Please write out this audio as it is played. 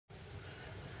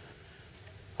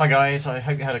Hi guys, I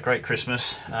hope you had a great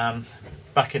Christmas.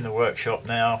 Back in the workshop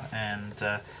now, and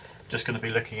just going to be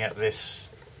looking at this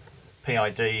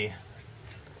PID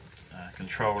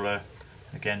controller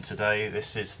again today.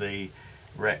 This is the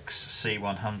REX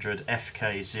C100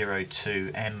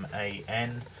 FK02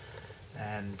 MAN,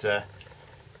 and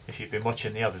if you've been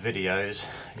watching the other videos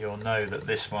you'll know that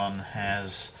this one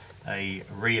has a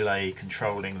relay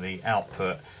controlling the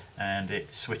output, and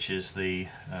it switches the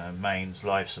mains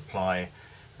live supply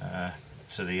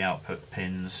to the output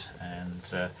pins, and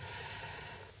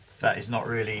that is not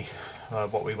really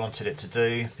what we wanted it to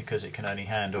do, because it can only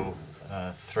handle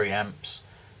 3 amps,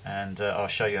 and I'll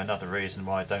show you another reason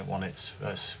why I don't want it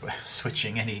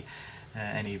switching any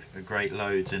great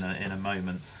loads in a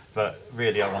moment. But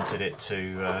really I wanted it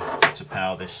to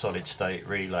power this solid state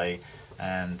relay,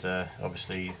 and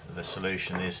obviously the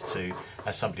solution is to,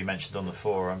 as somebody mentioned on the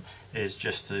forum, is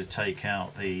just to take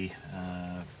out the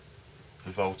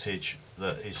voltage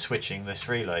that is switching this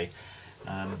relay.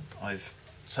 I've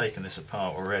taken this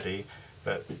apart already,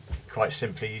 but quite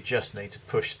simply you just need to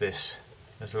push this.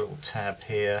 There's a little tab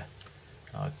here,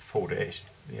 I've pulled it, it's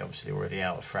obviously already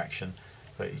out of fraction,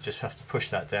 but you just have to push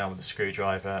that down with the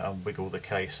screwdriver and wiggle the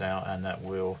case out, and that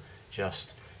will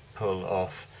just pull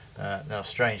off. Now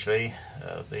strangely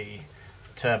the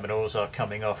terminals are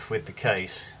coming off with the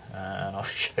case, and I'll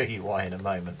show you why in a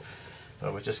moment,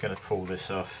 but we're just going to pull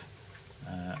this off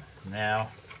now.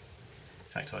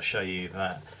 In fact, I'll show you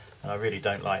that. And I really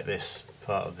don't like this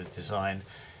part of the design.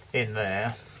 In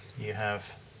there you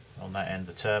have on that end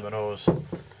the terminals,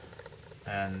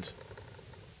 and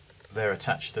they're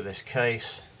attached to this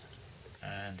case,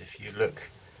 and if you look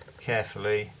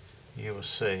carefully you will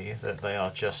see that they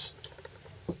are just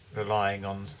relying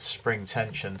on spring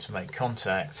tension to make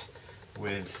contact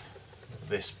with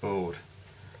this board.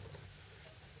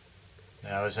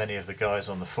 Now, as any of the guys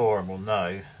on the forum will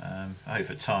know,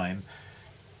 over time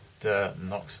dirt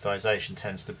and oxidization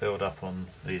tends to build up on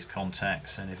these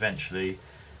contacts, and eventually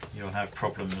you'll have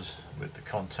problems with the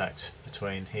contact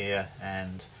between here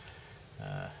and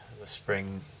the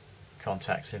spring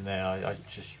contacts in there. I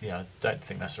just don't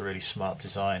think that's a really smart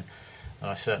design, and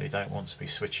I certainly don't want to be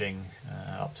switching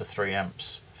up to 3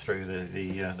 amps through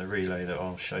the relay that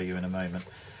I'll show you in a moment.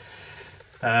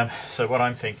 So what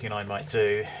I'm thinking I might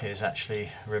do is actually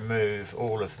remove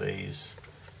all of these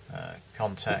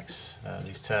contacts,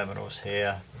 these terminals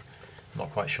here. I'm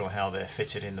not quite sure how they're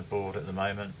fitted in the board at the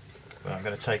moment, but I'm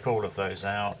going to take all of those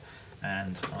out,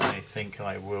 and I think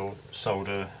I will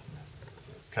solder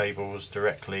cables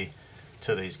directly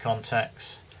to these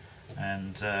contacts,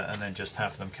 and then just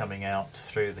have them coming out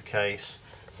through the case.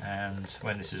 And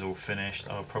when this is all finished,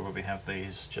 I'll probably have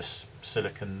these just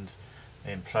siliconed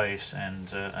in place and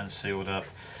sealed up.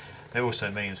 It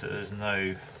also means that there's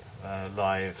no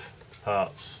live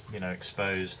parts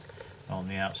exposed on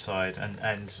the outside,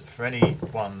 and for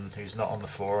anyone who's not on the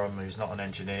forum, who's not an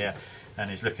engineer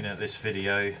and is looking at this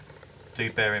video,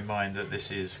 do bear in mind that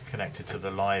this is connected to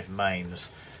the live mains,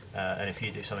 and if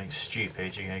you do something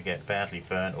stupid you're going to get badly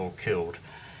burnt or killed.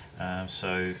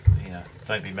 So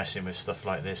don't be messing with stuff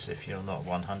like this if you're not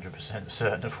 100%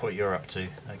 certain of what you're up to.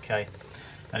 Okay.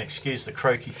 And excuse the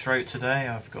croaky throat today,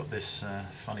 I've got this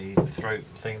funny throat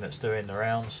thing that's doing the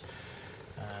rounds,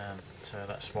 so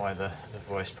that's why the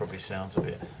voice probably sounds a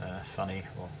bit funny,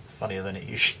 or funnier than it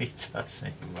usually does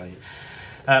anyway.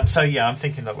 So yeah, I'm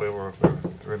thinking that we'll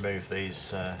remove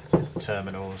these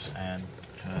terminals and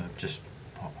just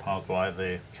hardwire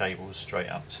the cables straight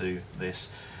up to this.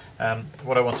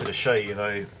 What I wanted to show you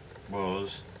though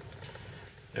was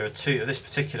there are this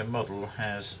particular model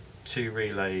has 2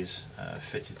 relays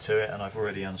fitted to it, and I've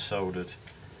already unsoldered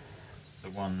the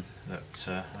one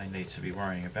that I need to be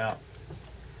worrying about.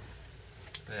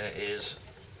 There is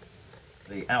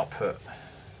the output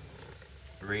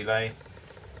relay,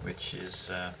 which is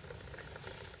I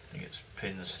think it's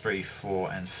pins 3,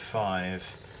 4 and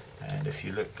 5, and if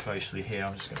you look closely here,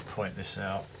 I'm just going to point this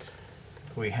out,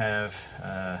 we have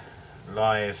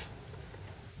live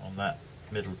on that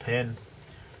middle pin,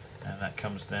 and that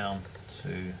comes down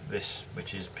to this,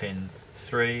 which is pin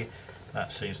 3.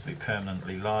 That seems to be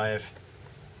permanently live.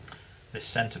 This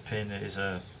center pin is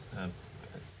a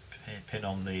pin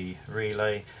on the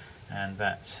relay, and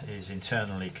that is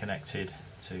internally connected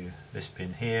to this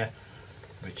pin here,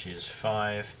 which is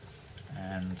 5,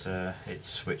 and it's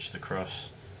switched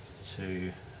across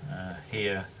to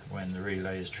here when the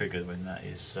relay is triggered, when that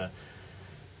is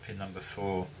pin number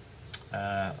 4.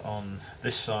 On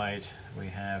this side we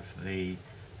have the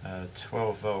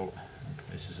 12 volt,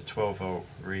 this is a 12 volt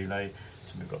relay,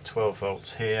 so we've got 12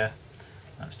 volts here,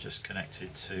 that's just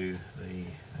connected to the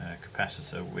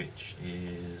capacitor, which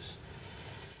is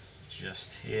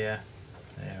just here,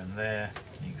 there and there.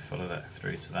 You can follow that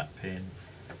through to that pin.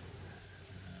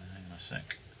 Hang on a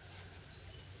sec.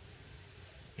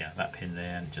 Yeah, that pin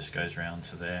there, and it just goes round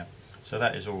to there. So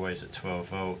that is always at 12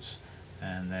 volts,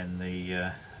 and then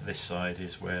the this side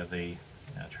is where the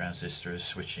transistor is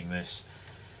switching this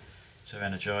to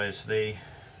energize the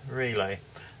relay.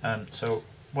 So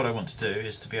what I want to do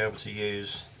is to be able to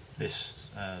use this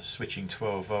switching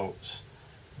 12 volts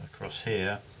across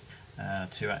here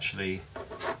to actually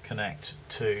connect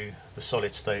to the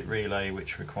solid state relay,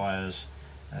 which requires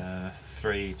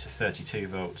 3 to 32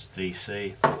 volts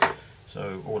DC.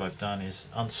 So all I've done is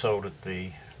unsoldered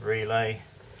the relay,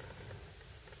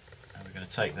 and we're going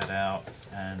to take that out,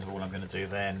 and all I'm going to do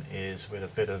then is, with a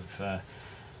bit of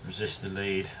resistor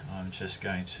lead, I'm just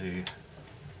going to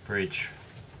bridge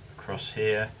across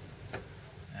here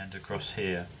and across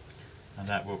here, and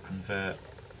that will convert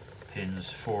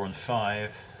pins 4 and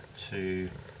 5 to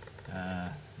the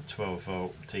 12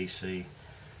 volt DC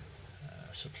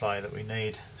supply that we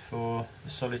need for the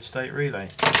solid state relay.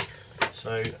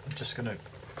 So I'm just going to,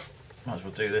 might as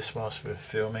well do this whilst we're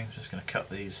filming. I'm just going to cut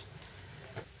these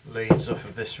leads off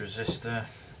of this resistor.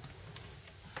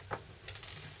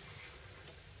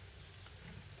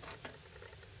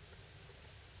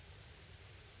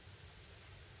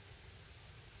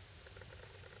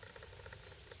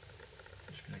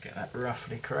 Just going to get that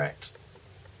roughly correct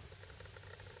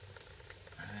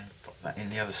and pop that in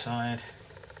the other side.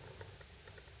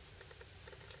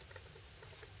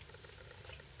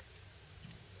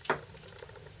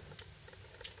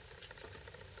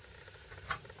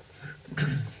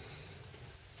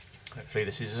 Hopefully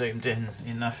this is zoomed in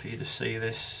enough for you to see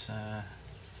this.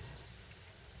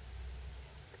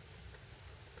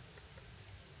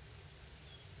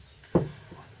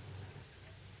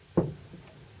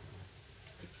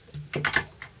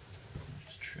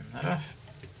 Just trim that off.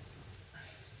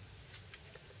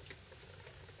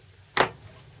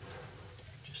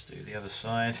 Just do the other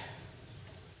side.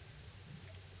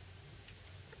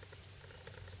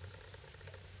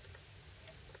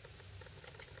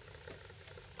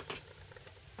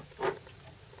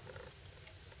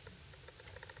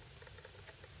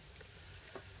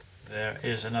 There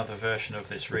is another version of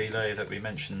this relay that we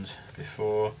mentioned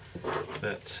before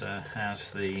that has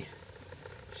the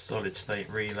solid state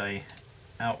relay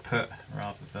output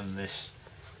rather than this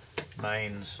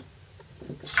mains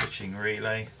switching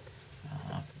relay.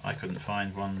 I couldn't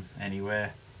find one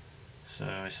anywhere, so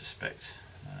I suspect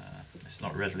it's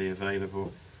not readily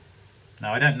available.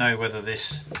 Now I don't know whether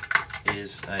this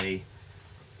is a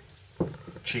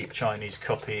cheap Chinese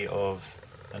copy of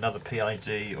another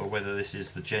PID or whether this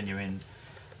is the genuine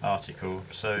article.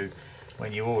 So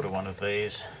when you order one of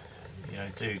these,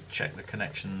 do check the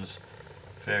connections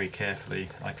very carefully.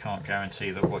 I can't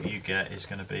guarantee that what you get is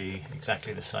going to be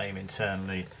exactly the same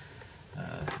internally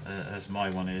as my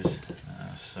one is.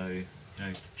 So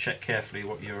check carefully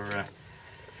what you're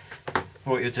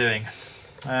doing.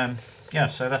 Yeah,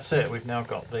 so that's it. We've now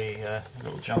got the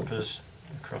little jumpers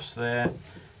across there.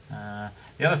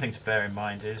 The other thing to bear in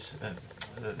mind is that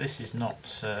this is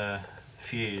not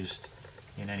fused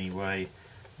in any way,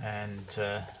 and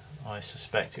I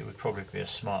suspect it would probably be a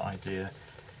smart idea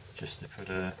just to put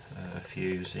a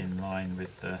fuse in line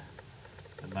with the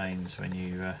mains when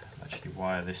you actually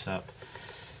wire this up.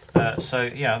 So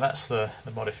yeah, that's the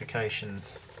modification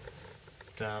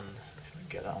done. If we can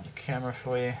get that on the camera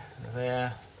for you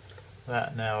there.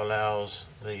 That now allows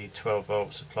the 12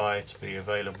 volt supply to be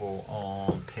available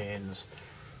on pins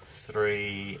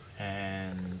 3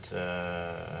 and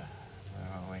where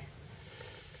are we?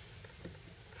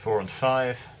 4 and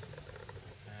 5,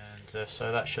 and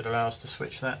so that should allow us to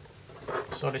switch that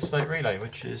solid state relay,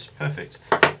 which is perfect.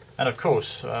 And of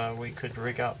course we could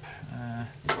rig up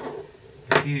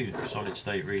a few solid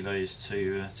state relays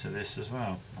to this as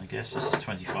well. I guess this is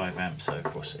 25 amps, so of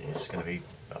course it's going to be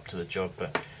up to the job,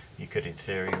 but you could in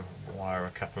theory wire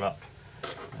a couple up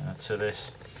to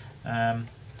this.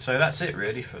 So that's it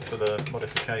really for the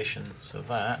modification to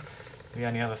that. The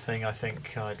only other thing I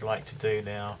think I'd like to do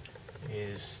now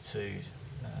is to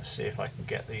see if I can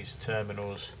get these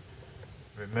terminals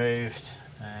removed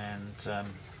and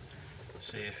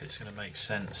see if it's going to make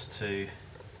sense to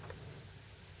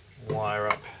wire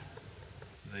up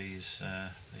these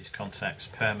contacts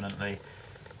permanently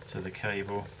to the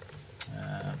cable.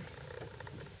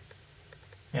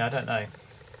 Yeah, I don't know.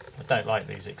 I don't like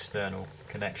these external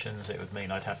connections. It would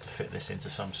mean I'd have to fit this into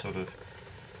some sort of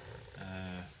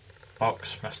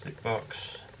box, plastic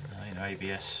box,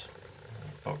 ABS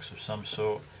box of some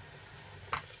sort.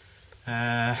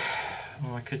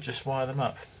 or I could just wire them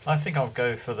up. I think I'll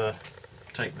go for the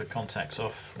take the contacts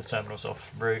off, the terminals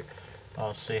off route.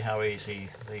 I'll see how easy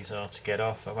these are to get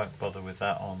off. I won't bother with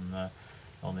that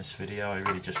on this video. I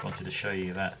really just wanted to show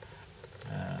you that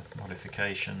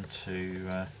modification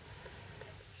to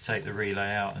take the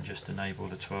relay out and just enable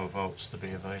the 12 volts to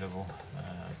be available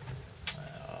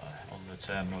on the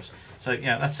terminals. So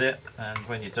yeah, that's it, and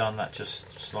when you're done that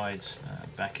just slides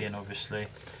back in. Obviously,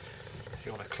 if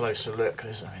you want a closer look,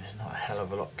 there's not a hell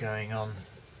of a lot going on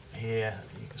here.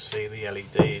 You can see the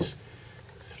LEDs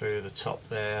through the top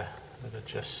there that are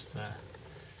just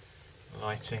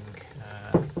lighting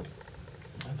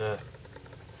the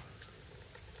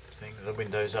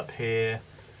windows up here.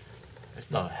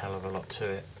 There's not a hell of a lot to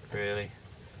it really,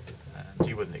 and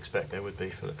you wouldn't expect there would be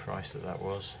for the price that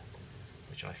was,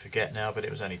 which I forget now, but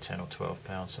it was only £10 or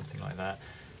 £12, something like that.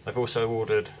 I've also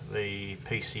ordered the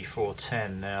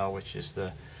PC410 now, which is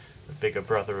the bigger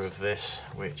brother of this,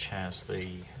 which has the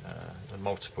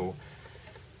multiple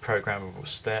programmable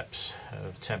steps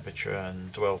of temperature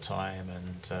and dwell time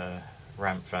and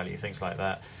ramp value, things like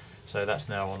that. So that's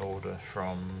now on order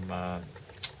from I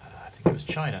think it was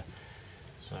China,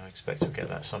 so I expect to get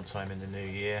that sometime in the new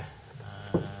year.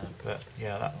 But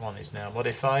yeah, that one is now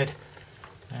modified,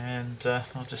 and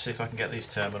I'll just see if I can get these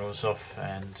terminals off,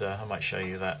 and I might show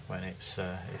you that when it's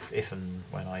if and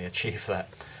when I achieve that.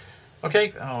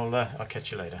 Okay, I'll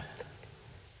catch you later.